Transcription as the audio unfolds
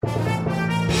Hey,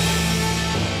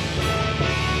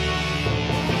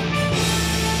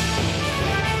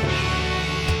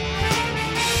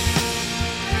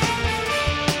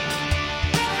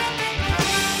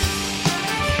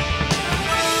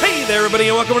 everybody,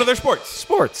 and welcome to another Sports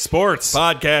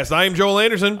podcast. I'm Joel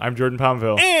Anderson. I'm Jordan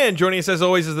Palmville. And joining us, as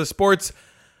always, is the Sports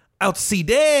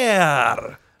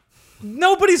Outsider.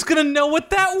 Nobody's going to know what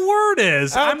that word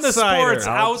is. I'm the sports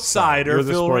outsider, You're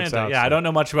the Phil sports Randa. outsider. Yeah, I don't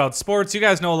know much about sports. You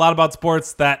guys know a lot about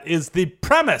sports. That is the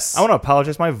premise. I want to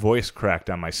apologize. My voice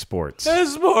cracked on my sports.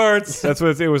 Sports. That's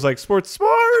what it was like. Sports.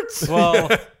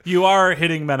 Well, you are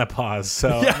hitting menopause,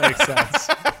 so it makes sense.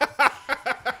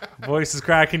 Voice is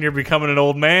cracking. You're becoming an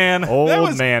old man.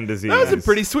 Old man disease. That was a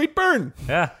pretty sweet burn.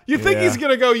 Yeah. You think he's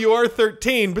going to go, you are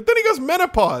 13, but then he goes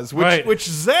menopause, which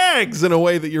zags in a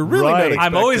way that you're really not expecting.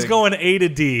 I'm always going A to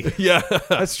D. Yeah.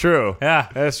 That's true. Yeah.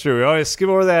 That's true. We always skip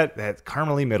over that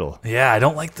caramely middle. Yeah, I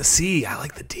don't like the C. I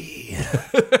like the D.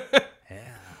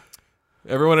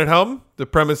 Everyone at home, the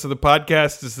premise of the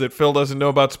podcast is that Phil doesn't know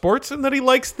about sports and that he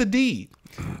likes the D.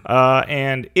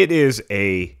 And it is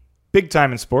a big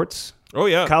time in sports. Oh,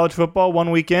 yeah. College football,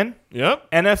 1 weekend.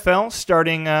 Yep. NFL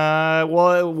starting,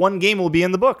 one game will be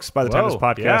in the books by the time this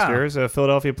podcast airs.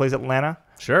 Philadelphia plays Atlanta.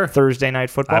 Sure. Thursday night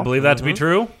football. I believe that to be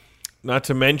true. Not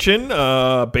to mention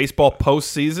baseball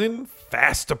postseason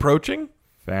fast approaching.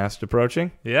 Fast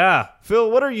approaching. Yeah.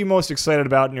 Phil, what are you most excited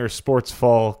about in your sports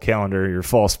fall calendar, your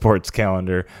fall sports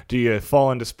calendar? Do you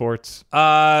fall into sports?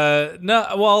 No.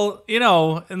 Well,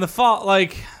 in the fall,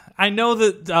 I know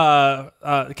that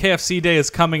KFC Day is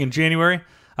coming in January.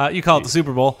 You call it the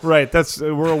Super Bowl. Right.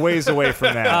 We're a ways away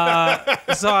from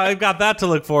that. So I've got that to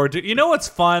look forward to. You know what's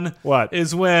fun? What?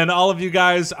 Is when all of you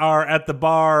guys are at the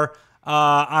bar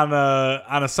on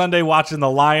a Sunday watching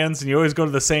the Lions, and you always go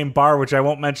to the same bar, which I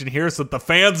won't mention here so that the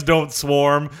fans don't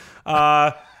swarm.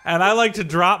 And I like to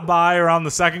drop by around the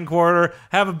second quarter,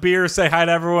 have a beer, say hi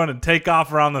to everyone, and take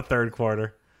off around the third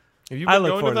quarter. Have you been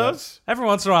going to those? Every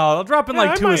once in a while. I'll drop in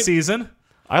two a season.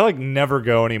 I never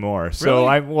go anymore. So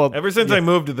really? Ever since I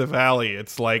moved to the Valley,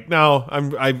 it's no,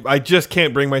 I just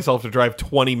can't bring myself to drive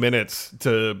 20 minutes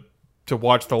to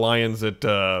watch the Lions at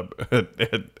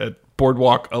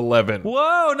Boardwalk 11.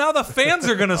 Whoa, now the fans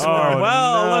are going to swarm. Look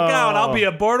out. I'll be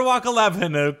at Boardwalk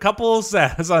 11 a couple of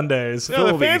Sundays. Yeah,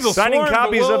 the fans will signing swarm,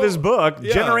 copies of his book,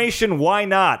 Yeah. Generation Why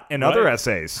Not, and other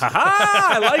essays.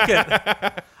 I like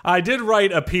it. I did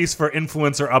write a piece for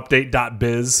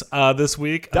influencerupdate.biz this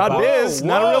week. .biz,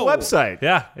 not a real website.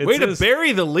 Yeah. Way to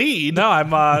bury the lead. No,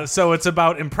 I'm so it's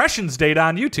about impressions data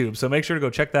on YouTube, so make sure to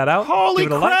go check that out. Holy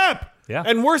Give it a like. crap. Yeah.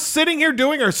 And we're sitting here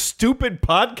doing our stupid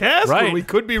podcast where we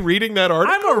could be reading that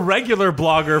article. I'm a regular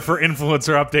blogger for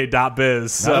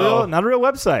influencerupdate.biz. So. Not a real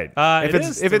website. If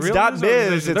it's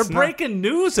 .biz, they're breaking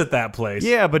news at that place.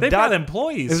 Yeah, but they've got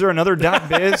employees. Is there another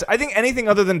 .biz? I think anything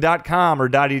other than .com or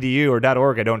 .edu or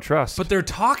 .org I don't trust. But they're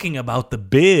talking about the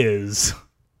biz.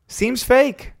 Seems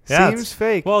fake. Yeah, Seems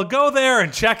fake. Well, go there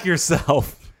and check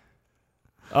yourself.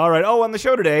 All right. Oh, on the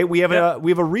show today, we have a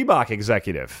Reebok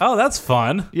executive. Oh, that's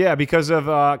fun. Yeah, because of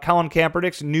Colin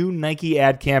Kaepernick's new Nike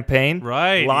ad campaign.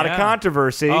 Right. A lot of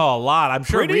controversy. Oh, a lot. I'm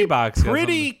sure Reebok's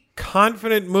pretty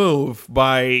confident move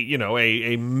by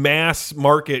a mass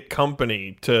market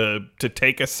company to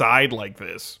take a side like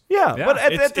this. Yeah. But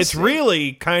it's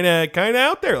really kind of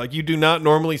out there. You do not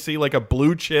normally see a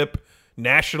blue chip,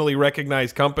 nationally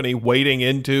recognized company wading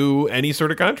into any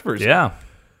sort of controversy. Yeah.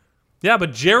 Yeah,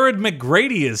 but Jared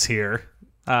McGrady is here.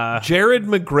 Jared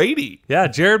McGrady. Yeah,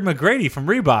 Jared McGrady from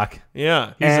Reebok.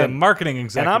 Yeah. He's a marketing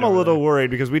executive. And I'm a little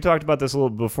worried because we talked about this a little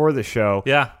before the show.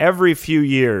 Yeah. Every few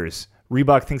years,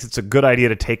 Reebok thinks it's a good idea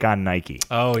to take on Nike.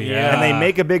 Oh, yeah. And they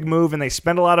make a big move and they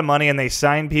spend a lot of money and they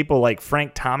sign people like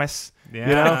Frank Thomas.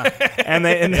 Yeah. And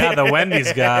they the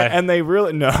Wendy's guy. And they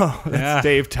really that's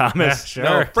Dave Thomas. Yeah, sure.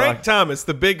 No, Frank Thomas,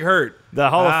 the big hurt. The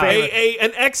Hall of Fame.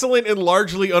 An excellent and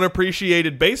largely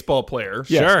unappreciated baseball player.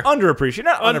 Yes, sure. Underappreciated.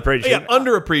 Not unappreciated. Yeah,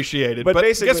 underappreciated. But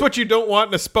basically, guess what you don't want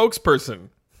in a spokesperson?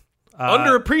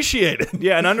 Underappreciated.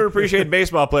 Yeah, an underappreciated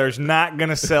baseball player is not going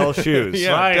to sell shoes.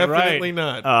 Yeah, definitely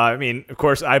not. I mean, of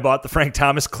course, I bought the Frank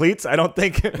Thomas cleats. I don't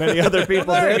think many other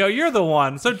people There did. you go. You're the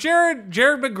one. So Jared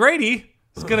McGrady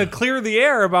is going to clear the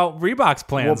air about Reebok's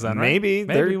plans then, right? Maybe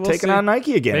they're we'll taking see. on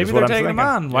Nike again. Maybe they're taking him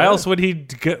on. Why else would he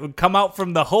come out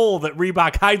from the hole that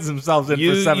Reebok hides themselves in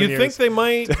for 7 years? You think they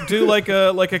might do like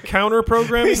a counter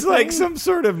program? He's like some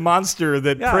sort of monster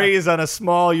that preys on a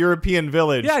small European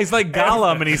village. Yeah, he's like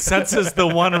Gollum, and he senses the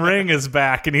One Ring is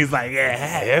back, and he's like,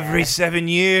 yeah, every 7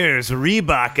 years,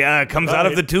 Reebok comes out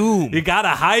of the tomb. You gotta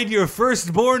hide your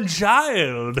firstborn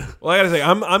child. Well, I gotta say,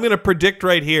 I'm gonna predict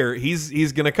right here.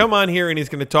 He's gonna come on here and company is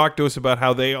going to talk to us about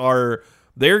how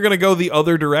they're going to go the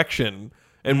other direction.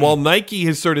 And while Nike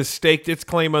has sort of staked its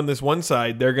claim on this one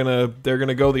side, they're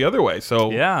gonna go the other way. So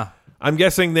Yeah. I'm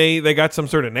guessing they got some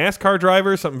sort of NASCAR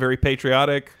driver, something very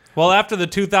patriotic. Well, after the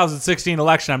 2016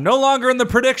 election, I'm no longer in the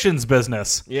predictions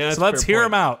business. Yeah, that's so let's a fair hear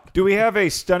point. them out. Do we have a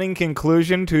stunning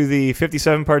conclusion to the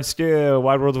 57-part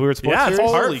Wide World of Weird Sports Yeah, it's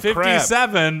series? part Holy crap.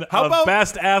 57 How of about-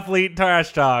 Best Athlete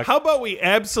Trash Talk. How about we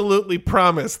absolutely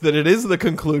promise that it is the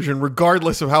conclusion,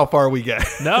 regardless of how far we get?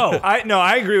 No.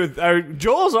 I agree with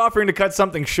Joel's offering to cut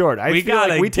something short. I We feel gotta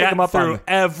like we take get him up through on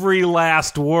every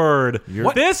last word.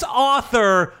 This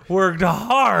author worked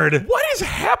hard. What is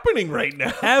happening right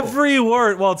now? Every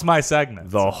word. Well, it's my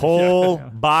segment. the whole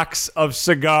box of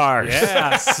cigars.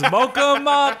 Yeah, smoke 'em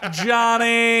up,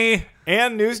 Johnny.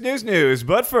 And news.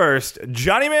 But first,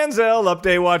 Johnny Manziel,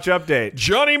 update, watch, update.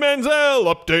 Johnny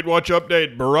Manziel, update, watch,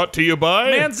 update, brought to you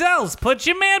by Manziel's put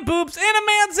your man boobs in a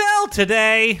Manziel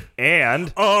today.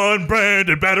 And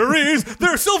Unbranded batteries.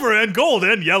 They're silver and gold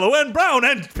and yellow and brown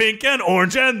and pink and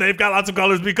orange, and they've got lots of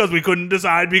colors because we couldn't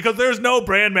decide because there's no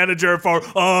brand manager for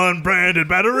unbranded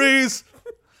batteries.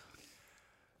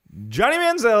 Johnny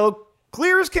Manziel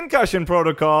clears concussion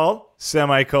protocol,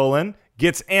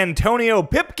 gets Antonio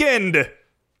Pipkin'd.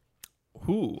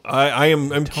 Ooh,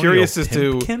 I'm curious as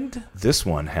to Pipkin'd? This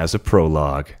one has a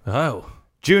prologue. Oh.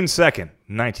 June 2nd,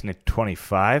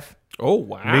 1925. oh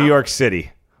wow, New York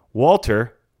City.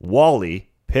 Walter Wally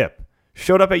Pip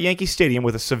showed up at Yankee Stadium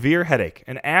with a severe headache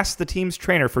and asked the team's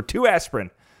trainer for 2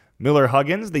 aspirin. Miller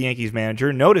Huggins, the Yankees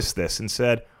manager, noticed this and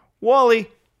said,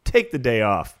 "Wally, take the day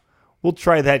off. We'll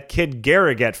try that kid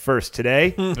Garrett first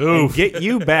today and get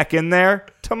you back in there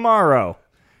tomorrow."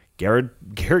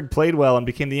 Garrett played well and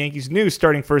became the Yankees' new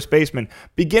starting first baseman,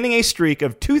 beginning a streak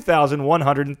of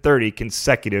 2,130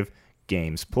 consecutive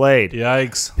games played.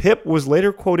 Yikes. Pip was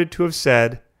later quoted to have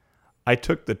said, "I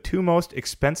took the 2 most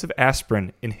expensive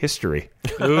aspirin in history."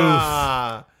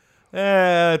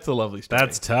 It's a lovely story.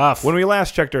 That's tough. When we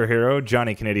last checked our hero,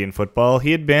 Johnny Canadian Football,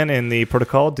 he had been in the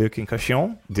Protocol de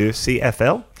Concussion du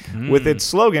CFL with its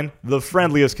slogan, the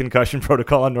friendliest concussion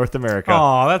protocol in North America.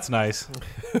 Oh, that's nice.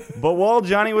 But while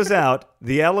Johnny was out,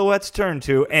 the Alouettes turned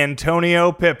to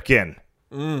Antonio Pipkin.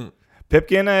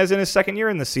 Pipkin is in his second year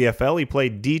in the CFL. He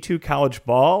played D2 college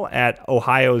ball at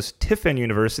Ohio's Tiffin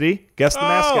University. Guess the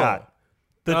mascot.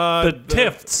 The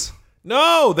Tifts.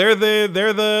 No, they're the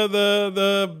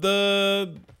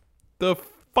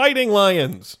Fighting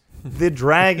Lions. The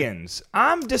Dragons.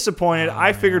 I'm disappointed.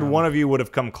 I figured one of you would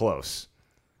have come close.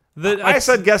 I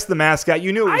said guess the mascot.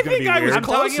 You knew it was going to be weird. I'm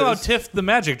talking about Tiff the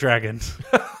Magic Dragon.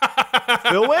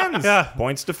 Phil wins. Yeah.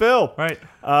 Points to Phil. Right.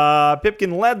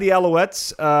 Pipkin led the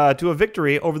Alouettes to a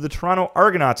victory over the Toronto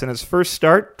Argonauts in his first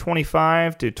start,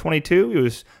 25-22. He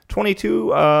was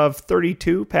 22 of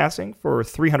 32 passing for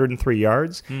 303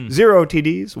 yards, 0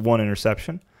 TDs, 1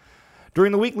 interception.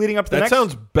 During the week leading up to the That next...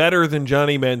 sounds better than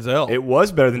Johnny Manziel. It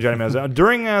was better than Johnny Manziel.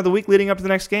 During the week leading up to the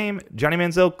next game, Johnny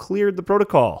Manziel cleared the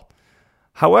protocol.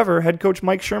 However, head coach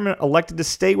Mike Sherman elected to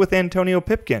stay with Antonio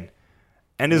Pipkin,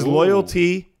 and his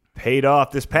loyalty paid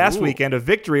off this past weekend. A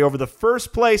victory over the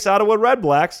first place Ottawa Red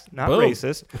Blacks, not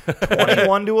racist,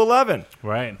 21-11.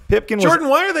 Right. Pipkin was Jordan,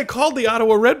 why are they called the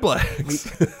Ottawa Red Blacks?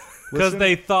 Because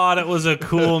they thought it was a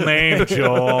cool name,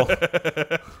 Joel.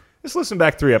 just listen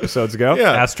back 3 episodes ago.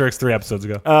 Yeah. Asterisk 3 episodes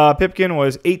ago. Pipkin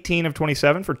was 18 of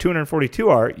 27 for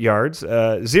 242 yards,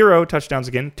 0 touchdowns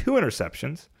again, 2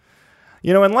 interceptions.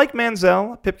 You know, and like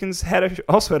Manziel, Pipkins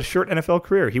also had a short NFL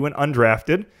career. He went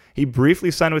undrafted. He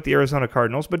briefly signed with the Arizona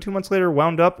Cardinals, but 2 months later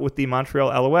wound up with the Montreal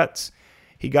Alouettes.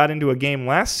 He got into a game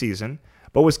last season,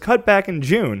 but was cut back in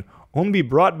June, only to be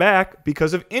brought back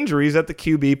because of injuries at the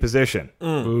QB position.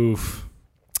 Oof.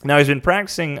 Now, he's been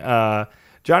practicing.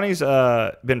 Johnny's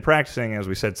been practicing, as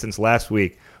we said, since last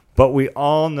week, but we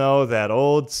all know that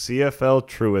old CFL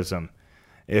truism.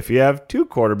 If you have 2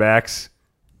 quarterbacks,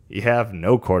 you have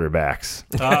no quarterbacks.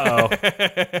 Uh-oh.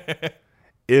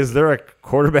 Is there a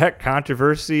quarterback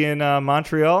controversy in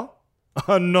Montreal?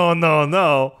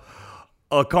 No.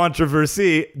 A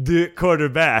controversy de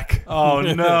quarterback. Oh,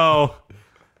 no.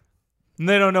 And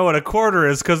they don't know what a quarter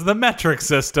is because of the metric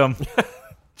system.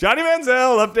 Johnny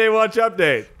Manziel, update, watch,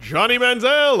 update. Johnny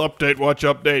Manziel, update, watch,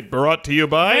 update, brought to you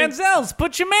by Manziel's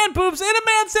put your man boobs in a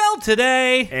Manziel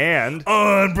today. And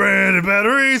Unbranded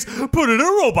batteries. Put in a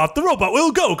robot. The robot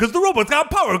will go because the robot's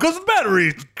got power because of the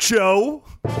battery show.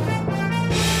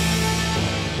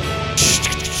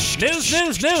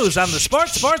 News on the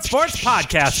Sports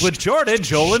podcast with Jordan,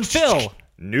 Joel, and Phil.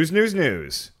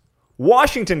 News.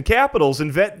 Washington Capitals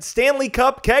invent Stanley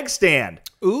Cup keg stand.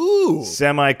 Ooh.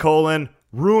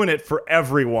 ruin it for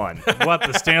everyone. What,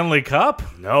 the Stanley Cup?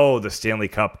 No, the Stanley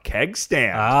Cup keg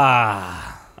stand.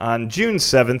 Ah. On June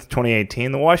 7th,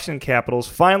 2018, the Washington Capitals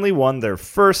finally won their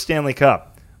first Stanley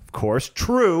Cup. Of course,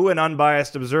 true and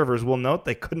unbiased observers will note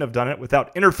they couldn't have done it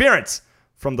without interference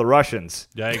from the Russians.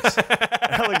 Yikes.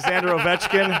 Alexander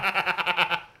Ovechkin,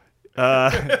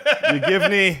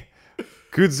 Yevgeny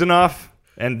Kuzanov,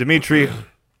 and Dmitry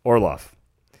Orlov.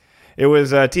 It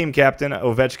was team captain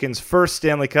Ovechkin's first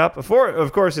Stanley Cup. Of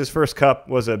course, his first cup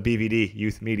was a BVD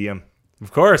youth medium.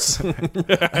 Of course.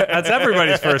 That's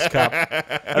everybody's first cup.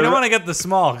 You don't want to get the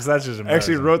small because that's just I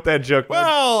embarrassing. actually wrote that joke.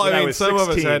 Well, when I mean, was some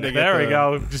 16. of us had to get There we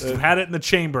go. Just had it in the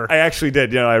chamber. I actually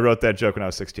did. I wrote that joke when I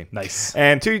was 16. Nice.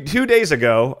 And two days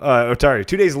later,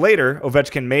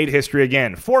 Ovechkin made history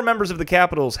again. 4 members of the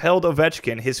Capitals held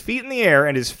Ovechkin, his feet in the air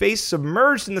and his face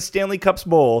submerged in the Stanley Cup's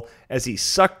bowl as he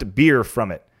sucked beer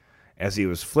from it. As he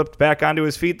was flipped back onto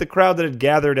his feet, the crowd that had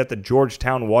gathered at the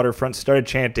Georgetown waterfront started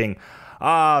chanting,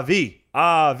 "Avi,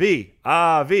 Avi,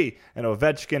 Avi," and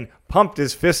Ovechkin pumped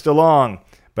his fist along.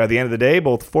 By the end of the day,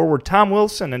 both forward Tom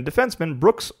Wilson and defenseman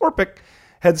Brooks Orpik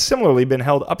had similarly been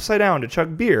held upside down to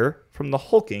chug beer from the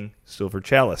hulking silver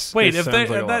chalice. Wait, This if sounds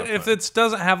like a lot of if fun. it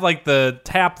doesn't have like the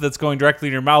tap that's going directly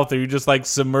in your mouth, are you just like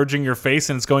submerging your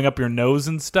face and it's going up your nose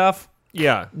and stuff?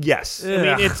 Yeah. Yes.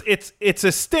 I mean, it's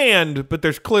a stand, but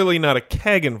there's clearly not a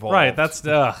keg involved. Right, that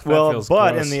Well, feels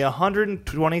but gross. in the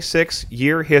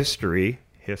 126-year history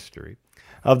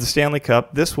of the Stanley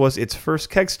Cup, this was its first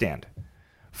keg stand.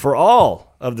 For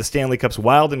all of the Stanley Cup's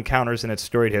wild encounters in its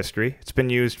storied history, it's been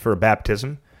used for a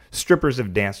baptism. Strippers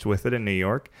have danced with it in New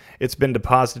York. It's been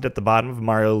deposited at the bottom of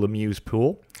Mario Lemieux's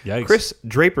pool. Yikes. Chris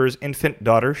Draper's infant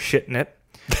daughter shit in it.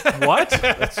 What?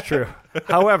 That's true.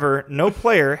 However, no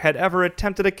player had ever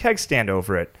attempted a keg stand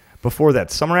over it before that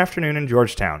summer afternoon in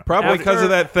Georgetown. Probably because After- of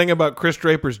that thing about Chris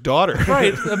Draper's daughter.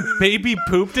 Right, the baby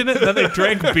pooped in it, and then they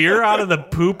drank beer out of the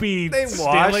poopy. They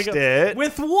Stanley washed Cup. it.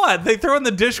 With what? They throw in the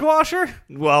dishwasher.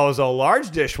 Well, it was a large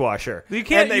dishwasher. You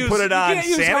can't and they use, put it on you can't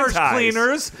use harsh sanitized.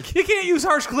 cleaners. You can't use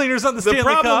harsh cleaners on the The Stanley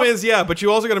problem Cup. is, but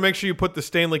you also got to make sure you put the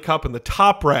Stanley Cup in the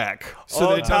top rack so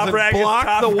that it top doesn't rack is block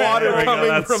top the rack. water There we go. coming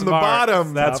That's from the smart.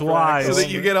 bottom. That's Top rack. wise. so that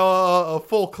you get a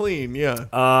full clean.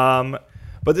 Yeah.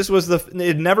 But this was it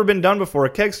had never been done before, a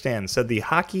keg stand, said the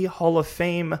Hockey Hall of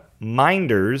Fame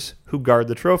minders who guard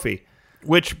the trophy.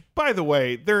 Which, by the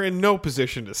way, they're in no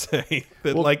position to say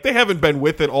that, they haven't been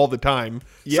with it all the time.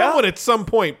 Yeah. Someone at some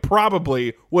point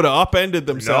probably would have upended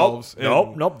themselves.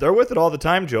 Nope. They're with it all the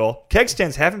time, Joel. Keg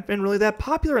stands haven't been really that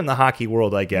popular in the hockey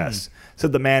world, I guess,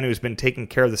 said the man who's been taking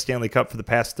care of the Stanley Cup for the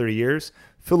past 30 years,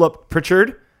 Philip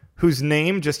Pritchard, whose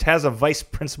name just has a vice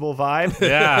principal vibe.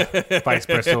 Yeah, Vice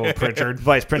Principal Pritchard.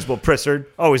 Vice Principal Pritchard,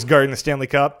 always guarding the Stanley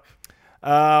Cup.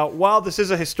 While this is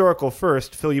a historical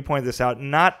first, Phil, you pointed this out,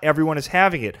 not everyone is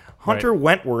having it. Hunter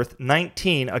Wentworth,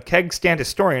 19, a keg stand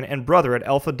historian and brother at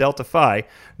Alpha Delta Phi,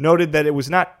 noted that it was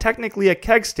not technically a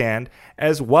keg stand,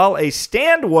 as while a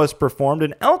stand was performed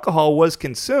and alcohol was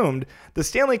consumed, the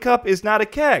Stanley Cup is not a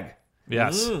keg.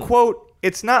 Yes. Quote,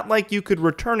 "It's not like you could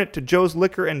return it to Joe's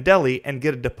Liquor and Deli and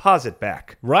get a deposit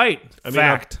back." Right. I mean,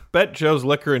 Fact. I bet Joe's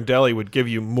Liquor and Deli would give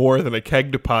you more than a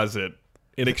keg deposit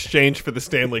in exchange for the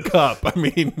Stanley Cup. I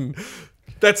mean,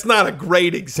 that's not a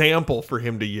great example for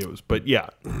him to use, but yeah.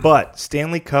 But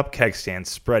Stanley Cup keg stands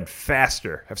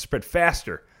have spread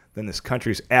faster than this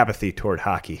country's apathy toward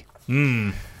hockey.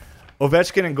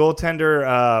 Ovechkin and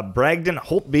goaltender Bragdon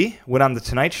Holtby went on The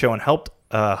Tonight Show and helped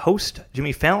host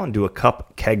Jimmy Fallon do a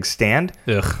cup keg stand,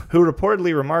 Ugh. who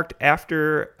reportedly remarked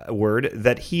afterward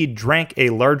that he drank a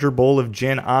larger bowl of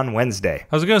gin on Wednesday.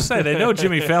 I was going to say, they know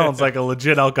Jimmy Fallon's like a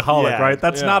legit alcoholic, Yeah, right?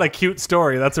 That's not a cute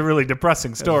story. That's a really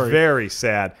depressing story. Very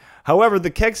sad. However,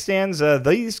 the keg stands,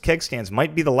 these keg stands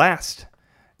might be the last,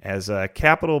 as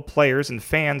Capital players and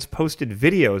fans posted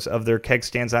videos of their keg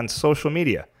stands on social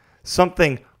media.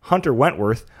 Something Hunter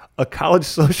Wentworth, a college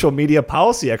social media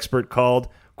policy expert, called,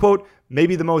 quote,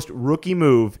 maybe the most rookie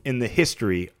move in the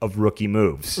history of rookie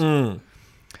moves.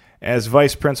 As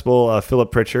Vice Principal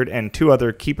Philip Pritchard and 2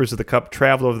 other keepers of the cup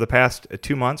traveled over the past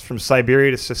 2 months from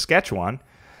Siberia to Saskatchewan,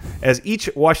 as each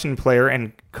Washington player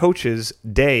and coach's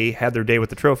day had their day with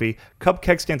the trophy, cup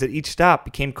keg stands at each stop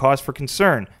became cause for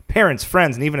concern. Parents,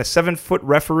 friends, and even a 7-foot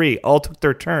referee all took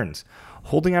their turns,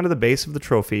 holding onto the base of the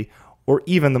trophy or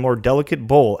even the more delicate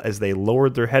bowl as they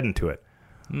lowered their head into it.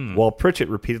 While Pritchett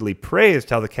repeatedly praised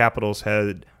how the Capitals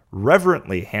had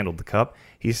reverently handled the cup,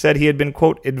 he said he had been,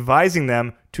 quote, advising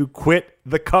them to quit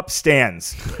the cup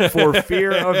stands for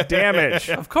fear of damage.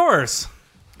 Of course.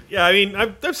 Yeah, I mean,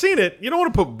 I've seen it. You don't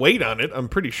want to put weight on it, I'm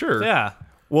pretty sure. Yeah.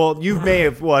 Well,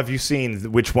 have you seen,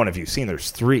 which one have you seen?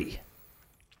 There's 3.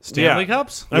 Stanley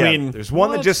Cups? I mean, there's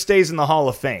one that just stays in the Hall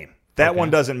of Fame. That one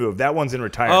doesn't move. That one's in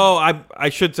retirement. Oh, I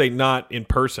should say not in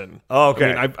person. Oh,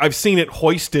 okay. I mean, I've seen it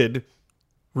hoisted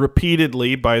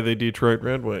repeatedly by the Detroit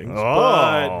Red Wings.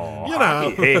 Oh,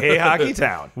 but, hey, Hockey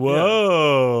Town.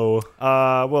 Whoa.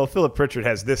 Well, Philip Pritchard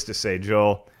has this to say,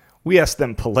 Joel. We asked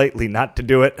them politely not to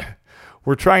do it.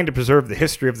 We're trying to preserve the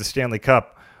history of the Stanley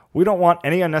Cup. We don't want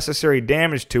any unnecessary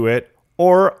damage to it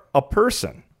or a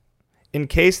person in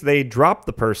case they drop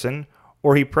the person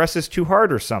or he presses too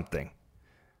hard or something.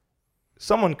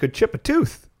 Someone could chip a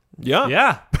tooth.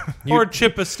 Yeah. Or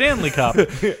chip a Stanley Cup.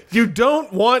 You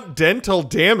don't want dental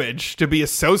damage to be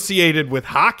associated with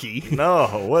hockey. No,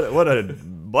 what a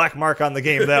black mark on the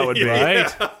game that would be.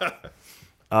 Right.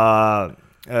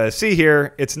 See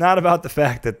here, it's not about the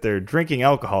fact that they're drinking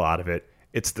alcohol out of it.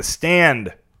 It's the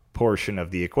stand portion of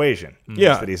the equation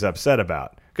that he's upset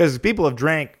about. Because people have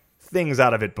drank things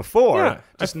out of it before. Yeah.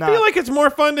 I feel like it's more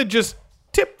fun to just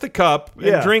tip the cup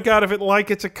and drink out of it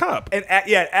like it's a cup. And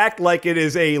act like it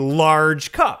is a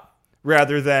large cup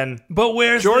rather than... But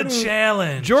where's the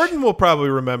challenge? Jordan will probably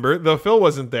remember, though Phil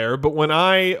wasn't there, but when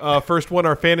I first won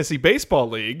our fantasy baseball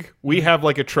league, we have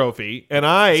like a trophy, and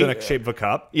It's in a shape of a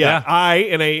cup. Yeah, I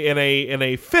in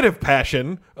a fit of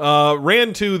passion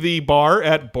ran to the bar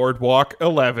at Boardwalk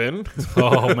 11.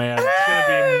 Oh man, it's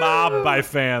gonna be mobbed by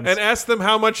fans. And asked them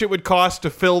how much it would cost to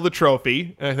fill the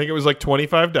trophy. And I think it was like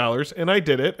 $25, and I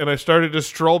did it. And I started to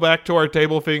stroll back to our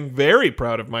table, feeling very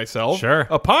proud of myself. Sure.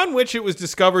 Upon which it was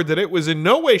discovered that it was in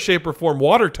no way, shape, or form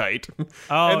watertight,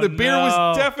 and the beer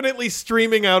was definitely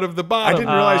streaming out of the I bottom.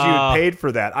 didn't realize you had paid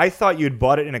for that. I thought you'd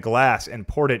bought it in a glass and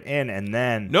poured it in and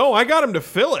then... No, I got him to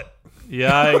fill it.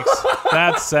 Yikes,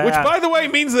 that's sad. Which, by the way,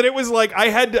 means that it was like I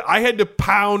had to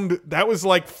pound. That was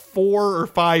like 4 or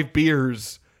 5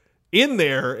 beers in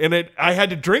there, and I had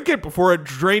to drink it before it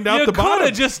drained out the bottom. You could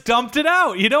have just dumped it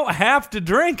out. You don't have to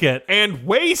drink it And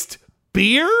waste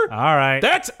beer. All right,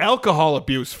 That's alcohol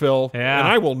abuse, Phil. Yeah. And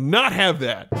I will not have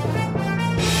that.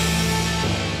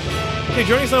 Okay,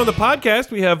 joining us now on the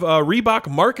podcast, we have Reebok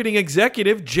marketing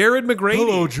executive Jared McGrady.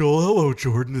 Hello, Joel. Hello,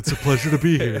 Jordan. It's a pleasure to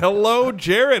be here. Hello,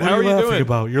 Jared. How are you laughing doing?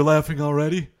 about? You're laughing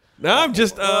already? No, I'm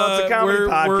just. it's a comedy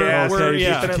podcast. We're,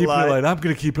 yeah, keeping Keep it light. light. I'm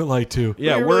going to keep it light, too.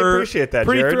 yeah, We we're really appreciate that,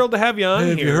 pretty Jared. thrilled to have you on Hey,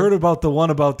 have here. you heard about the one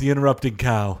about the interrupting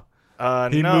cow?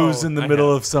 He no, moves in the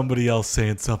middle of somebody else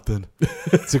saying something.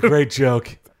 It's a great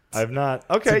joke. I've not.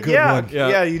 Okay, good yeah, one.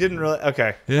 yeah. You didn't really.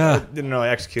 Okay, Yeah. didn't really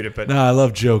execute it, but Nah, I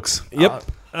love jokes. Yep.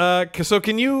 So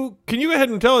can you go ahead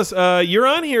and tell us? You're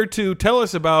on here to tell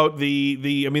us about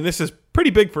the. I mean, this is pretty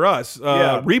big for us.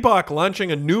 Reebok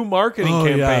launching a new marketing Oh,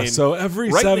 campaign. yeah. So every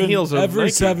right in the 7 heels of every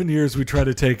Nike. 7 years we try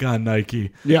to take on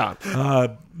Nike. Yeah.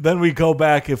 Then we go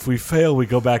back. If we fail, we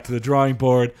go back to the drawing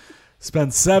board.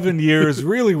 Spend 7 years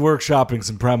really workshopping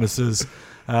some premises.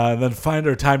 Then find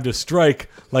our time to strike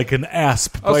like an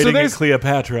asp biting at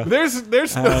Cleopatra.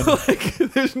 There's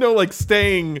no like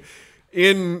staying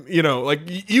in, like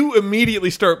you immediately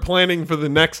start planning for the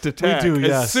next attack do, as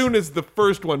yes. soon as the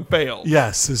first one fails.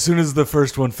 Yes, as soon as the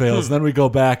first one fails, then we go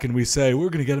back and we say we're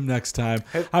going to get him next time.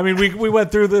 I mean, we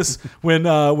went through this when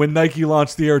Nike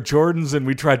launched the Air Jordans and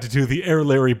we tried to do the Air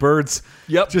Larry Birds.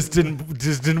 Yep. just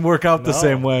didn't work out the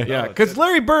same way. Yeah, because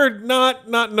Larry Bird not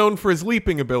known for his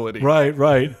leaping ability.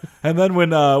 Right. And then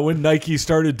when Nike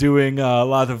started doing a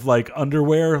lot of like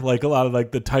underwear, like a lot of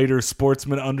like the tighter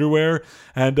sportsman underwear,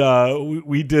 and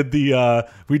we did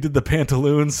the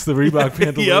pantaloons, the Reebok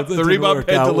pantaloons. Yep, It the didn't Reebok work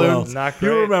out pantaloons. Not great.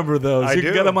 You remember those? I You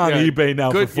can do. get them on Yeah. eBay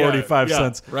now Good, for 45 yeah,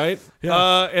 cents. right?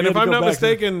 Yeah. And We if had to I'm go not back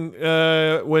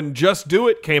mistaken, when Just Do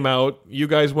It came out, you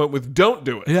guys went with Don't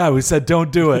Do It. Yeah, we said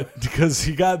don't do it because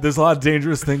there's a lot of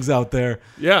dangerous things out there.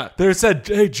 Yeah. They said,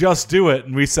 hey, just do it.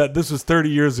 And we said, this was 30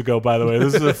 years ago, by the way.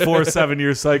 This is 4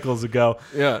 7-year cycles ago.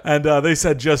 Yeah. And they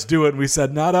said, just do it. And we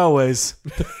said, not always.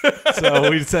 So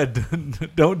we said,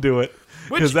 don't do it.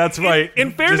 Because that's right.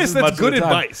 In fairness, just as much that's good of the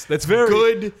time. advice. That's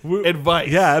good advice.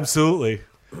 Yeah, absolutely.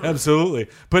 Absolutely.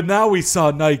 But now we saw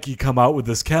Nike come out with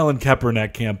this Colin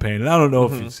Kaepernick campaign. And I don't know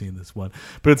if you've seen this one,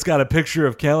 but it's got a picture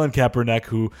of Colin Kaepernick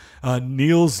who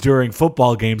kneels during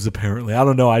football games, apparently. I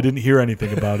don't know. I didn't hear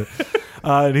anything about it.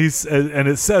 And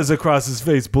it says across his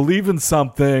face, believe in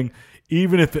something,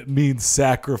 even if it means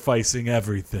sacrificing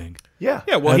everything. Yeah.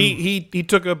 Yeah, well, he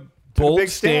took a bold big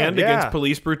stand, yeah. against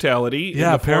police brutality. Yeah, in the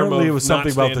form apparently of it was not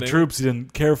something about the standing. troops. He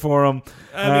didn't care for them.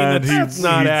 I mean, that's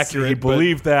not accurate, He but-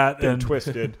 believed that. Been And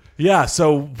twisted. yeah,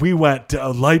 so we went to a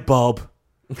light bulb.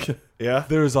 Yeah.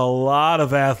 There's a lot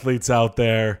of athletes out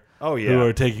there Oh, yeah. who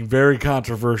are taking very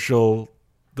controversial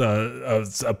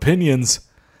opinions.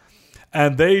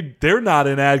 And they're not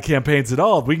in ad campaigns at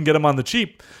all. We can get them on the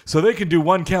cheap. So they can do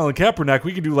one Colin Kaepernick.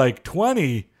 We can do like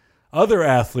 20 other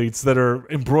athletes that are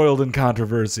embroiled in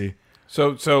controversy.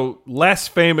 So less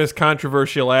famous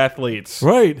controversial athletes,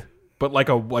 Right. but like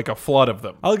a flood of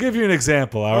them. I'll give you an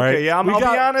example, all right? Okay, yeah, I'll be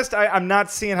honest. I'm not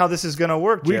seeing how this is going to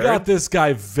work, We Jared. got this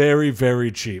guy very,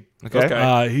 very cheap.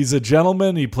 Okay. He's a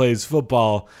gentleman. He plays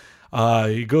football.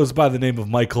 He goes by the name of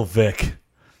Michael Vick.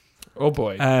 Oh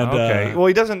boy. And Okay. Well,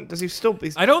 he doesn't. Does he still?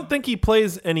 I don't think he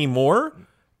plays anymore.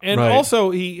 And Right. also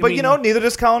But neither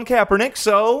does Colin Kaepernick.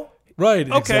 So right,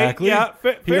 Okay, exactly. yeah, he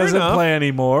fair doesn't enough. play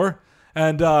anymore.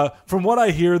 And from what I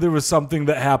hear, there was something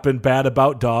that happened bad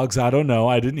about dogs. I don't know.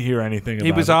 I didn't hear anything about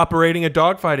he was it. operating a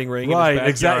dogfighting ring. Right, in his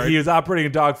exactly. backyard. He was operating a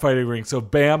dogfighting ring. So,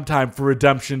 bam, time for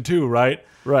redemption too, right?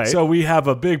 Right. So we have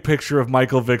a big picture of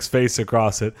Michael Vick's face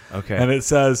across it. Okay. And it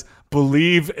says,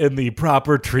 "Believe in the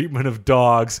proper treatment of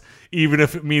dogs, even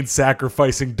if it means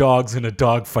sacrificing dogs in a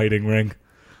dogfighting ring."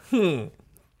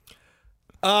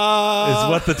 Is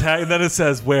what the tag. And then it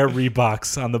says, "Wear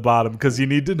Reeboks" on the bottom because you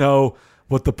need to know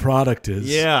what the product is.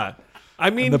 Yeah. I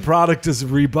mean, And the product is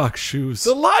Reebok shoes.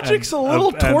 the logic's a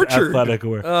little tortured. Athletic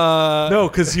wear. No,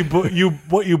 because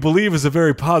what you believe is a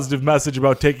very positive message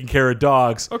about taking care of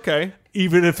dogs, okay.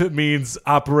 even if it means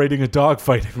operating a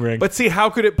dogfighting ring. But see,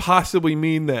 how could it possibly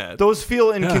mean that? those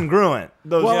feel incongruent.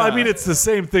 Those, well, I mean, it's the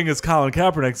same thing as Colin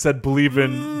Kaepernick said: believe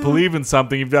in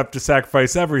something, you have to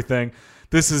sacrifice everything.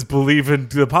 This is believe in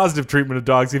the positive treatment of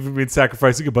dogs, even means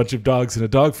sacrificing a bunch of dogs in a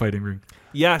dogfighting ring.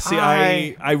 Yeah, see,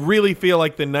 I really feel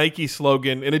like the Nike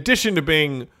slogan, in addition to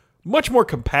being much more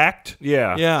compact.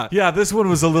 Yeah. Yeah, this one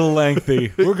was a little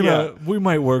lengthy. We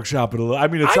might workshop it a little. I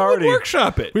mean, it's I already would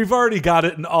workshop it. We've already got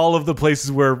it in all of the places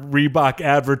where Reebok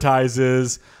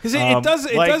advertises. Because it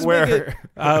does like where? make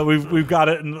it... We've got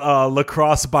it in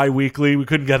Lacrosse Biweekly. We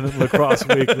couldn't get it in Lacrosse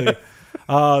Weekly.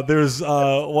 There's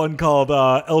one called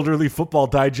Elderly Football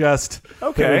Digest.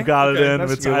 Okay. that we've got Okay, it in.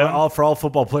 that's a It's good one. all for all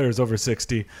football players over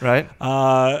 60. Right.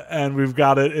 And we've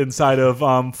got it inside of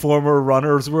Former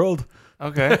Runner's World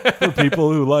Okay. for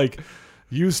people who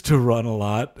used to run a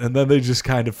lot and then they just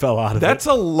kind of fell out of That's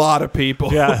it. a lot of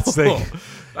people. Yeah,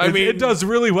 I mean, it does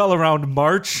really well around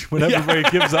March when everybody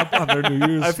gives up on their New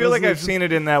Year's. I feel like I've resolutions. seen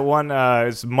it in that one.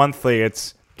 It's monthly.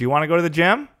 It's. Do you want to go to the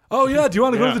gym? Oh, yeah. Do you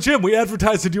want to go Yeah. to the gym? We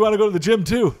advertised it. Do you want to go to the gym,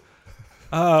 too?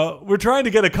 We're trying to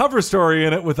get a cover story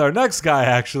in it with our next guy,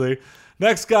 actually.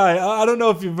 Next guy, I don't know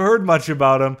if you've heard much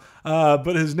about him,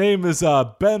 but his name is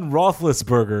Ben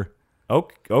Roethlisberger.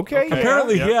 Okay.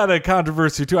 Apparently, yeah. he had a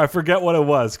controversy, too. I forget what it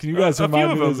was. Can you guys a few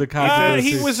remind of me? It was a them.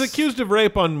 controversy. He was accused of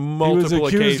rape on He multiple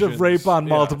was occasions. accused of rape on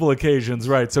Yeah. multiple occasions,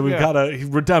 right? So we've got a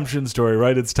redemption story,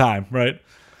 right? It's time, right?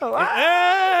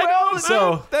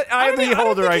 So, I'm the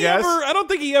holder, I guess. I don't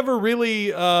think he ever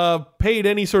really paid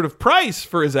any sort of price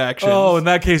for his actions. Oh, in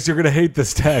that case, you're going to hate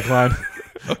this tagline.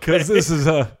 Because this is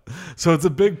so it's a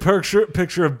big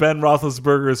picture of Ben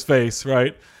Roethlisberger's face,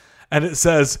 right? And it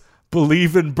says,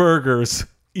 "Believe in burgers,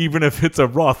 even if it's a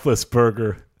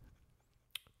Roethlisberger."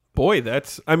 boy,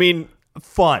 I mean,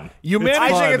 Fun. You I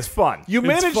managed- think it's fun. you It's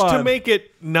managed to fun. make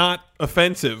it not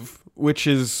offensive, which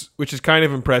is kind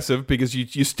of impressive because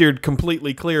you steered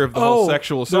completely clear of the whole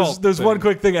sexual assault. There's thing. one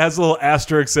quick thing. It has a little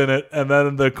asterisk in it, and then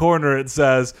in the corner it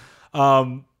says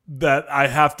that I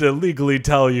have to legally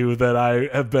tell you that I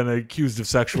have been accused of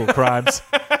sexual crimes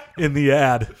in the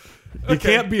ad. You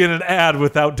can't be in an ad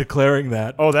without declaring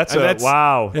that. Oh, that's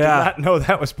wow. Yeah. Did not know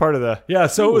that was part of the. Yeah,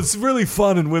 so it was really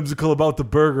fun and whimsical about the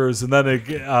burgers, and then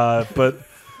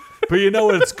but you know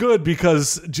it's good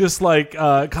because just like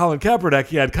Colin Kaepernick,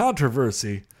 he had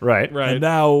controversy, Right. Right. and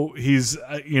now he's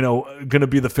going to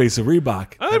be the face of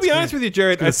Reebok. I'm gonna be honest with you,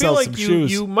 Jared. gonna I feel sell like some you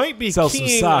shoes, might be sell some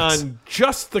keying socks. on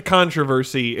just the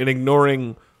controversy and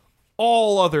ignoring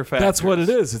all other factors. That's what it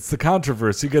is. It's the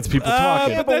controversy gets people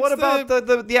talking. Yeah, but what That's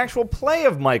about the actual play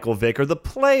of Michael Vick or the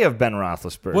play of Ben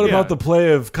Roethlisberger? What about the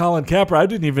play of Colin Kaepernick? I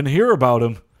didn't even hear about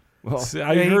him. I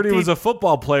yeah, heard he he- was a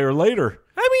football player later.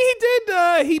 I mean, he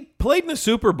did. He played in the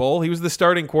Super Bowl. He was the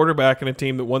starting quarterback in a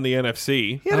team that won the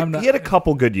NFC. He had a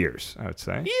couple good years, I would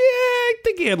say. Yeah, I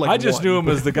think he had like. I just one, knew him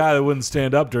but- as the guy that wouldn't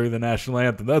stand up during the national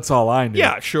anthem. That's all I knew.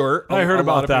 Yeah, sure. I heard A lot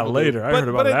about of that people later. do. I heard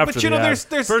about it after But you the know, ad.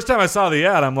 there's First time I saw the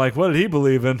ad, I'm like, what did he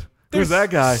believe in? Who's that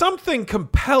guy? Something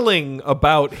compelling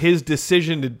about his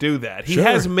decision to do that. He Sure.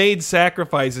 has made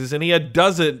sacrifices, and he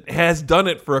has done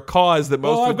it for a cause that most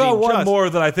Well, I've would got deem one just. more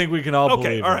that I think we can all Okay,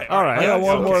 believe in. all right. I got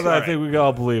one more that I all think we can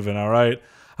all believe in, all right?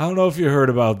 I don't know if you heard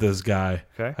about this guy.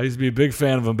 Okay. I used to be a big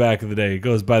fan of him back in the day. He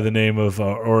goes by the name of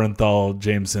Orenthal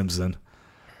James Simpson.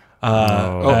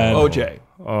 Oh, and- OJ.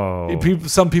 Oh.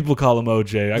 Some people call him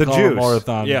OJ. I call him Jews.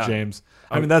 Orenthal James.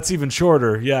 I mean, that's even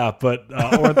shorter. Yeah, but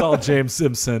Orenthal James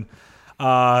Simpson.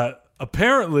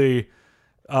 Apparently,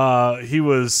 he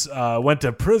went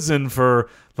to prison for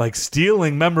like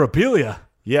stealing memorabilia.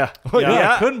 Yeah.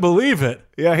 I couldn't believe it.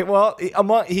 Yeah, well,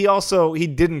 he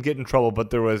didn't get in trouble, but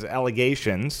there was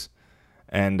allegations,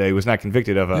 and he was not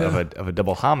convicted of a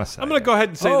double homicide. I'm going to go ahead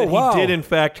and say that he did, in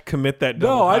fact, commit that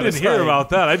double No, I homicide. didn't hear about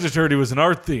that. I just heard he was an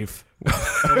art thief.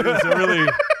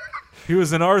 He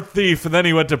was an art thief, and then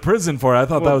he went to prison for it. I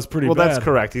thought that was pretty bad. Well, that's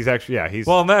correct. He's actually, he's...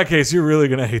 Well, in that case, you're really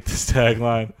going to hate this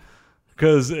tagline.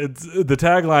 Because the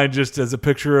tagline just has a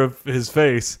picture of his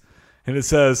face, and it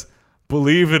says,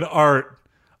 "Believe in art.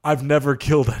 I've never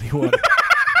killed anyone."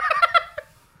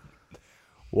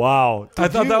 Wow. I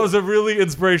thought that was a really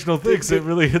inspirational thing because it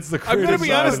really hits the creative gonna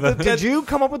be honest, side. Did you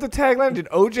come up with the tagline? Did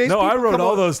OJ's No, I people wrote come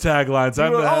all up- those taglines.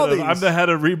 I'm the head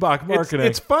of Reebok marketing.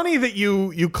 It's funny that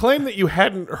you claim that you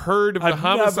hadn't heard of the I've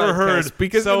homicide never heard test,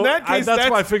 because so in that case,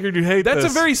 that's why I figured you'd hate that's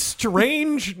this. a very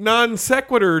strange non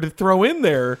sequitur to throw in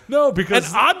there. No, because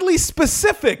and oddly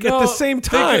specific at the same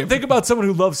time. Think about someone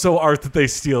who loves so art that they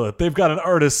steal it. They've got an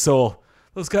artist soul.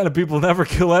 Those kind of people never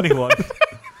kill anyone.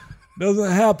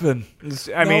 Doesn't happen.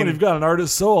 I mean, you've got an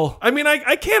artist soul. I mean,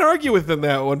 I can't argue with him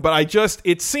that one, but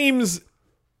it seems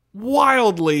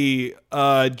wildly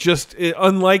just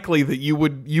unlikely that you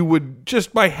would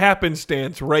just by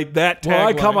happenstance write that tagline. Well,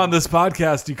 I come on this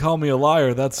podcast, you call me a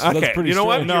liar. That's pretty You know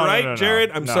what? strange. You're No, right, no,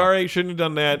 Jared. I'm no. sorry. Shouldn't have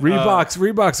done that.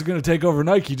 Reeboks are going to take over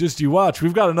Nike. Just you watch.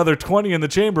 We've got another 20 in the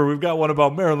chamber. We've got one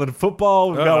about Maryland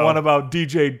football. We've got one about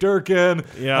DJ Durkin.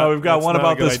 Yeah, we've got that's one not a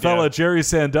about good this idea. fella Jerry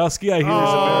Sandusky. I hear he's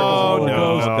Oh, America's no,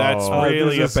 Roller Coaster. that's really a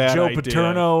There's this bad Joe idea.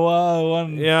 Paterno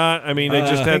one. Yeah, I mean, they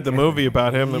just had the movie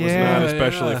about him that was not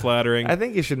especially flattering. I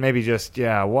think you should maybe just,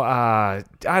 I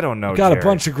don't know. Got Jared. a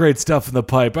bunch of great stuff in the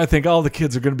pipe. I think all the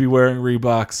kids are going to be wearing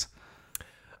Reeboks.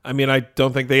 I mean, I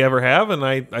don't think they ever have, and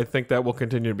I think that will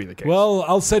continue to be the case. Well,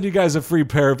 I'll send you guys a free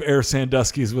pair of Air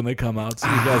Sanduskys when they come out, so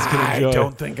you guys can enjoy. I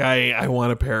don't think I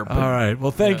want a pair. All right.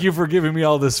 Well, thank you for giving me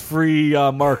all this free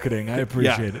marketing. I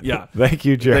appreciate it. Yeah. Thank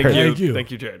you, Jared. Thank you.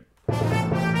 Thank you. Jared.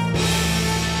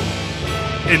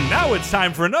 And now it's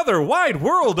time for another wide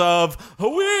world of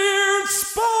weird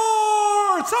sports.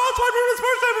 Oh, it's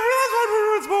Wide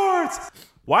World of Sports.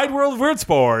 Wide World of Weird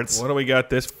Sports. What do we got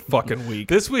this fucking week?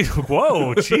 This week,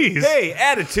 whoa, jeez. Hey,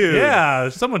 attitude. Yeah,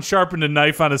 someone sharpened a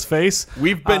knife on his face.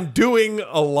 We've been doing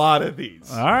a lot of these.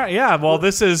 All right, yeah. Well,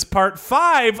 this is part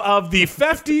 5 of the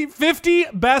 50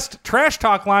 best trash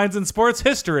talk lines in sports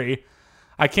history.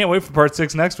 I can't wait for part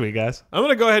 6 next week, guys. I'm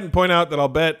going to go ahead and point out that I'll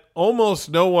bet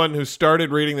almost no one who started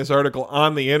reading this article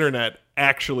on the internet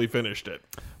actually finished it.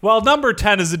 Well, number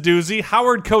 10 is a doozy.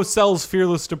 Howard Cosell's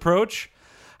fearless approach.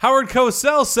 Howard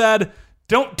Cosell said,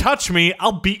 "Don't touch me,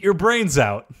 I'll beat your brains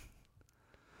out."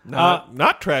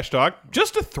 Not trash talk,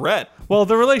 just a threat. Well,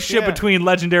 the relationship between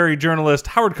legendary journalist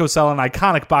Howard Cosell and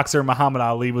iconic boxer Muhammad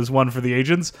Ali was one for the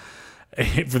Asians.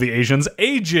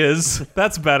 Ages.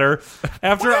 That's better.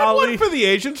 After Not Ali, one for the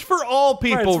Asians, for all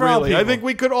people, Right, it's for all really. I people. think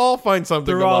we could all find something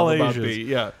They're to all love about Asians. B.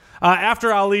 Yeah.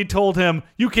 After Ali told him,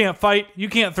 "You can't fight, you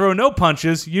can't throw no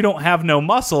punches, you don't have no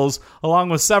muscles," along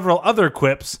with several other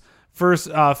quips, first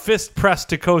fist pressed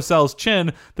to Cosell's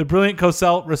chin, the brilliant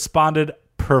Cosell responded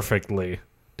perfectly.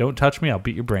 "Don't touch me, I'll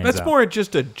beat your brains out." That's more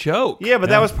just a joke. Yeah, but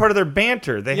that was part of their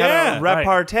banter. They Yeah, had a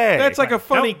repartee. That's like a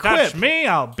funny "Don't touch quip. me,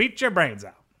 I'll beat your brains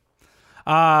out."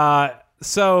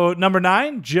 So number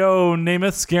 9, Joe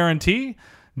Namath's guarantee.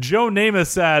 Joe Namath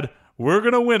said, "We're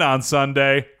gonna win on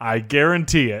Sunday. I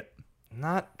guarantee it."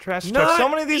 Not trash talk. Not So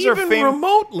many of these even are famous.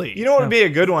 remotely. You know what would be a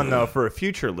good one, though, for a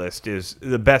future list is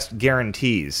the best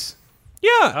guarantees.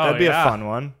 Yeah. That'd be yeah. a fun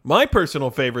one. My personal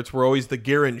favorites were always the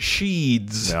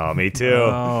guarantees. No, me too.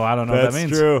 Oh, I don't know what that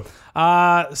means. true.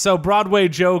 So Broadway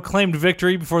Joe claimed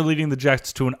victory before leading the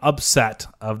Jets to an upset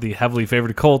of the heavily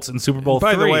favored Colts in Super Bowl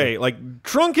By III. the way, like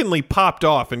drunkenly popped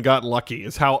off and got lucky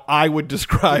is how I would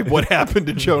describe what happened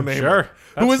to Joe Namath. Sure.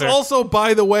 Who was fair. also,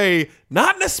 by the way,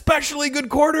 not an especially good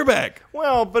quarterback.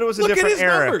 Well, but it was a Look at different his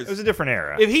era. numbers. It was a different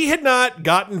era. If he had not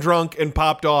gotten drunk and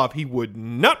popped off, he would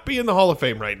not be in the Hall of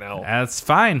Fame right now. That's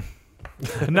fine.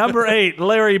 Number 8,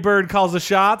 Larry Bird calls the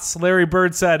shots. Larry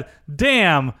Bird said,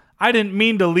 "Damn, I didn't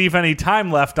mean to leave any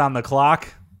time left on the clock."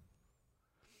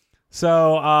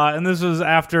 So, and this was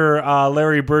after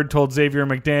Larry Bird told Xavier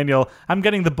McDaniel, "I'm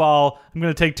getting the ball. I'm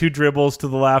going to take 2 dribbles to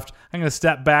the left. I'm going to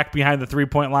step back behind the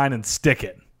 3-point line and stick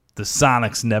it. The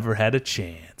Sonics never had a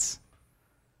chance."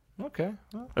 Okay.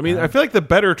 I mean, I feel like the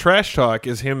better trash talk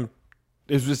is him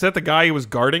Is that the guy who was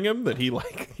guarding him that he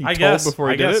I told guess. before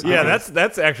he I did guess. it? Yeah,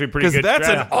 that's actually pretty good. Because that's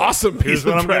an awesome piece Here's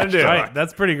of what I'm gonna trash do. talk. Right,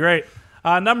 that's pretty great.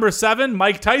 Number 7,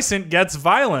 Mike Tyson gets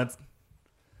violent,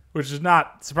 which is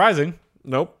not surprising.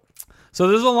 Nope. So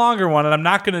this is a longer one, and I'm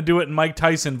not going to do it in Mike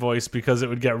Tyson voice because it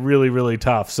would get really, really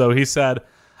tough. So he said,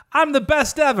 I'm the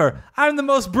best ever. I'm the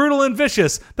most brutal and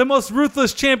vicious, the most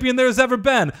ruthless champion there's ever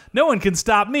been. No one can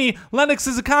stop me. Lennox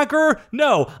is a conqueror?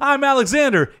 No, I'm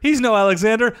Alexander. He's no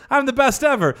Alexander. I'm the best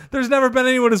ever. There's never been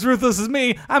anyone as ruthless as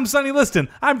me. I'm Sonny Liston.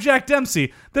 I'm Jack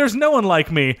Dempsey. There's no one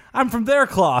like me. I'm from their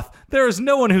cloth. There is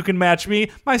no one who can match me.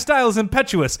 My style is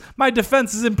impetuous. My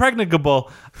defense is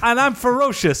impregnable. And I'm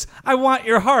ferocious. I want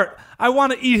your heart. I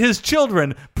want to eat his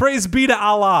children. Praise be to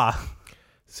Allah.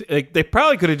 See, they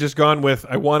probably could have just gone with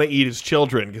 "I want to eat his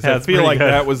children" because I That's feel pretty like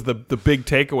good. that was the big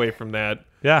takeaway from that.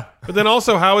 Yeah. But then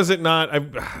also, how is it not? I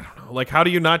don't know. Like, how do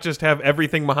you not just have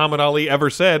everything Muhammad Ali ever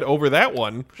said over that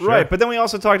one? Right, but then we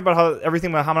also talked about how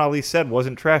everything Muhammad Ali said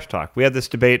wasn't trash talk. We had this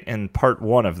debate in part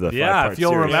 1 of the Yeah, five-part if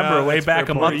you'll series. remember, Yeah, way that's back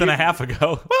fair a point. month and a half ago.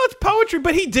 Well, it's poetry,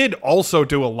 but he did also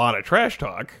do a lot of trash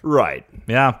talk. Right.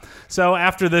 Yeah. So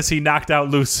after this, he knocked out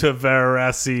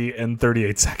Kaep-troversy in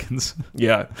 38 seconds.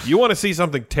 Yeah. You want to see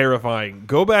something terrifying?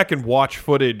 Go back and watch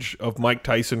footage of Mike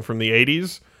Tyson from the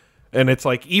 80s. And it's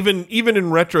like, even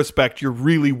in retrospect, you're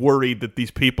really worried that these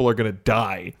people are going to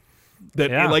die.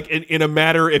 That Yeah. like in a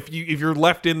matter, if you're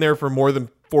left in there for more than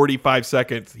 45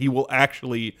 seconds, he will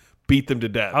actually beat them to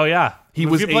death. Oh yeah, He if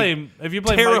was you play Mike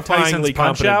terrifyingly Tyson's Punch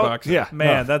competent Out, boxer. Yeah.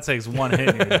 man, that takes one hit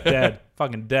and you're dead,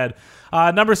 fucking dead.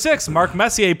 Number 6, Mark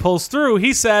Messier pulls through.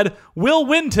 He said, "We'll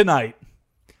win tonight."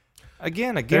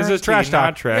 Again, There's his trash talk.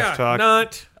 Not trash Yeah, talk.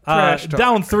 not trash talk.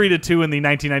 Down 3-2 in the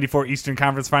 1994 Eastern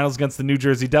Conference Finals against the New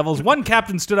Jersey Devils. One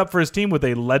captain stood up for his team with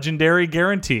a legendary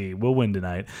guarantee: "We'll win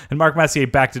tonight." And Mark Messier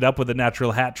backed it up with a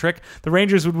natural hat trick. The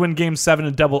Rangers would win Game 7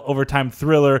 in double overtime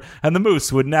thriller, and the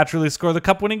Moose would naturally score the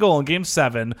cup-winning goal in Game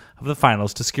 7 of the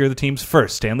finals to secure the team's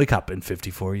first Stanley Cup in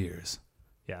 54 years.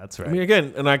 Yeah, that's right. I mean,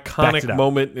 again, an Backed it iconic up.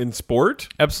 moment in sport.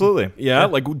 Absolutely. Yeah,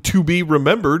 like to be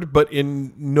remembered, but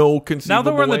in no conceivable Now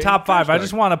that we're in the way top 5, I trash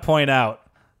just talk. want to point out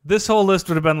this whole list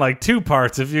would have been like 2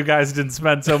 parts if you guys didn't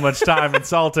spend so much time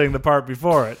insulting the part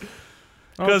before it.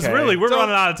 Because Okay. really, we're Don't-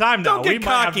 running out of time now. Don't get We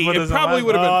might have to cocky. put It this on probably my-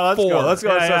 would have been let's 4. go. Let's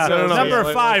go. Yeah, yeah. No, no, Number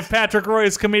yeah. 5, Patrick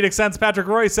Roy's comedic sense. Patrick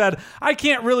Roy said, "I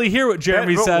can't really hear what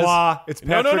Jeremy says." It's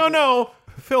No, Patrick. no.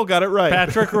 Phil got it right.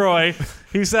 Patrick Roy,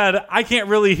 he said, "I can't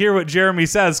really hear what Jeremy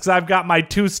says because I've got my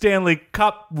 2 Stanley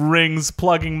Cup rings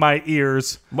plugging my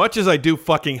ears." Much as I do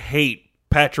fucking hate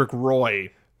Patrick Roy,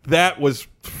 that was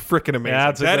freaking amazing. Yeah,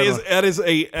 that's a good one. that is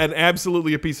an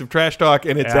absolutely a piece of trash talk,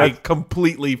 and it's Yeah. a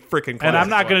completely freaking. And I'm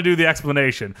not going to do the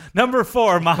explanation. Number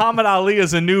 4, Muhammad Ali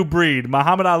is a new breed.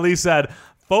 Muhammad Ali said,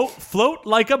 float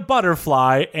like a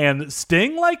butterfly and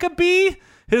sting like a bee.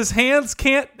 His hands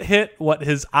can't hit what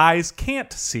his eyes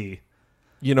can't see.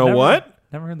 You know what?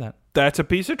 Never heard that. That's a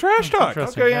piece of trash talk.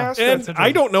 Interesting. Okay, yeah. And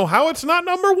I don't know how it's not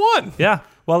number 1. Yeah.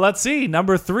 Well, let's see.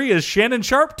 Number 3 is Shannon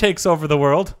Sharp takes over the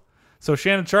world. So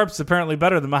Shannon Sharp's apparently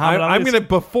better than Muhammad Ali. I'm gonna,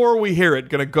 before we hear it,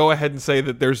 gonna go ahead and say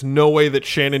that there's no way that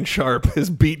Shannon Sharp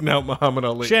has beaten out Muhammad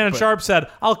Ali. Shannon but- Sharp said,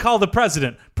 "I'll call the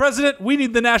president. President, we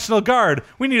need the National Guard.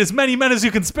 We need as many men as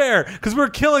you can spare because we're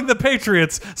killing the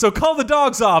Patriots. So call the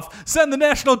dogs off. Send the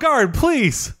National Guard,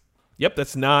 please." Yep,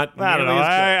 that's not. I don't know. nearly as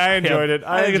good. I enjoyed it.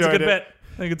 I think it's a enjoyed good it. bit.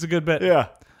 I think it's a good bit.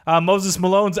 Yeah. Moses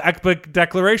Malone's epic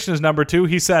declaration is number 2.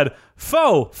 He said,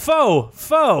 "Foe, foe,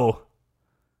 foe."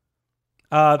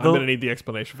 I'm gonna need the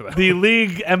explanation for that. The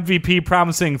league MVP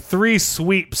promising 3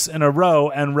 sweeps in a row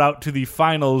en route to the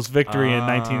finals victory in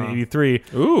 1983.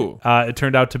 Ooh. It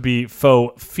turned out to be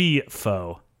foe, fee,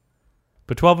 foe.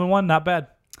 But 12-1, not bad.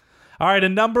 All right,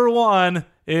 and number 1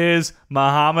 is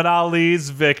Muhammad Ali's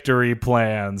victory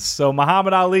plans. So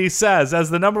Muhammad Ali says, as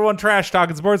the number 1 trash talk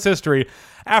in sports history,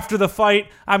 after the fight,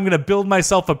 I'm going to build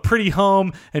myself a pretty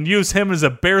home and use him as a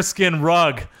bearskin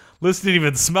rug. Listen, it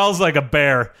even smells like a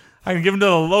bear. I can give him to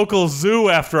the local zoo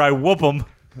after I whoop him.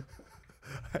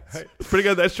 Pretty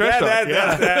good. That's trash talk.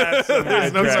 That's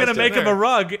He's going to make him a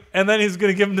rug, and then he's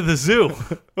going to give him to the zoo.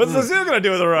 What's the zoo going to do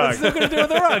with the rug? What's he going to do with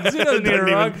the rug? Zoo doesn't need a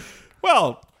rug.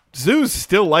 Well, zoos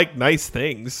still like nice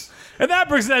things. And that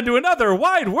brings them to another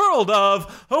wide world of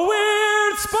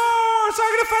weird sports.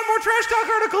 I'm going to find more trash talk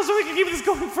articles so we can keep this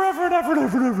going forever and ever and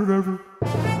ever and ever and ever.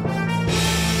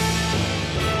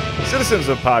 Citizens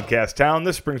of Podcast Town,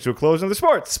 this brings to a close of the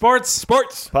sports Sports.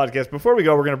 Sports. podcast. Before we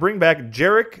go, we're going to bring back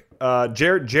Jared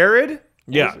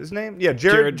Yeah. was his name? Yeah,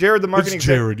 Jared, the marketing It's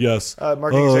Jared, yes.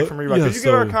 marketing exec from Reebok. yeah, Did you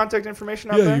get our so- contact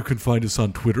information out Yeah, there? you can find us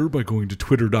on Twitter by going to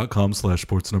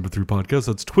twitter.com/sports3podcast.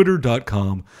 That's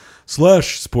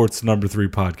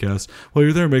twitter.com/sports3podcast. While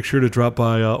you're there, make sure to drop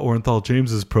by Orenthal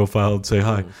James's profile and say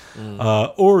hi.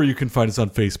 Or you can find us on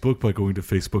Facebook by going to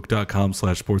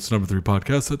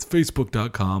facebook.com/sports3podcast. That's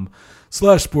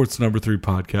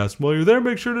facebook.com/sports3podcast. While you're there,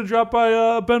 make sure to drop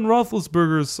by Ben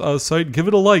Roethlisberger's site and give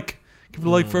it a like. Give it a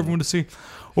like for everyone to see.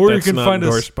 Or That's you can not find us.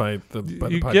 endorsed by the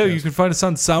podcast. Yeah, you can find us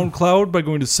on SoundCloud by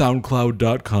going to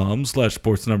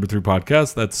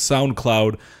soundcloud.com/sports3podcast. That's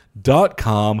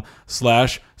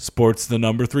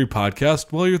soundcloud.com/sports3podcast.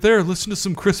 While you're there, listen to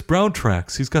some Chris Brown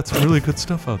tracks. He's got some really good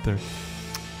stuff out there.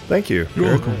 Thank you.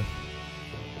 You're welcome.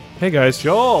 Hey guys,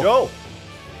 Joel.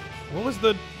 what was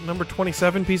the number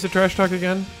 27 piece of trash talk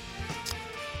again?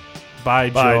 Bye,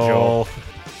 Bye, Joel. Joel.